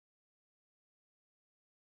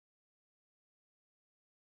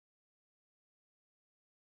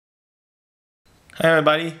Hi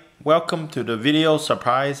everybody, welcome to the video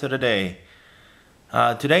surprise of the day.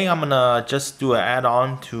 Today I'm gonna just do an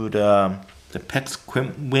add-on to the PEX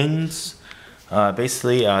crimp wings. There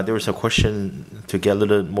was a question to get a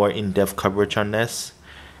little more in-depth coverage on this,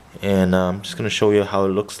 and I'm just gonna show you how it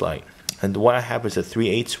looks like. And what I have is a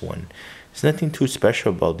 3/8 one. There's nothing too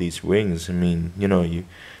special about these wings. I mean,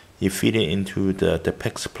 you feed it into the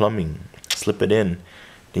PEX plumbing, slip it in,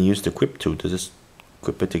 then use the grip tool to just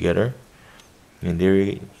grip it together. And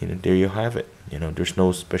there you have it. There's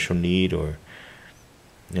no special need or,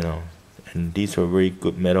 and these are very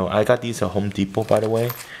good metal. I got these at Home Depot, by the way.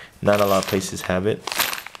 Not a lot of places have it.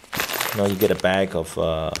 You get a bag of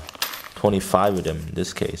 25 of them in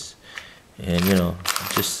this case. And, I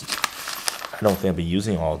don't think I'll be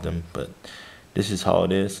using all of them, but this is how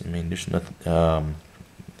it is. I mean, there's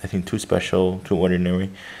nothing too special, too ordinary.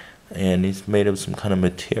 And it's made of some kind of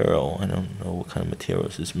material. I don't know what kind of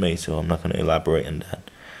materials it's made, so I'm not going to elaborate on that.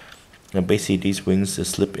 Now basically these wings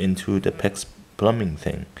just slip into the PEX plumbing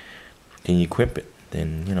thing. Then you crimp it.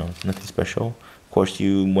 Then, it's nothing special. Of course,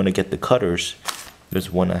 you want to get the cutters. There's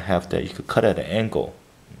one I have that you could cut at an angle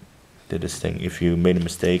to this thing if you made a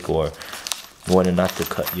mistake or wanted not to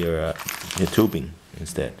cut your tubing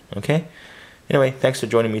instead. Okay? Anyway, thanks for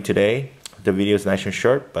joining me today. The video is nice and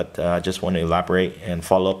short, but I just want to elaborate and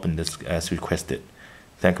follow up on this as requested.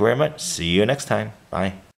 Thank you very much. See you next time.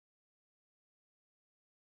 Bye.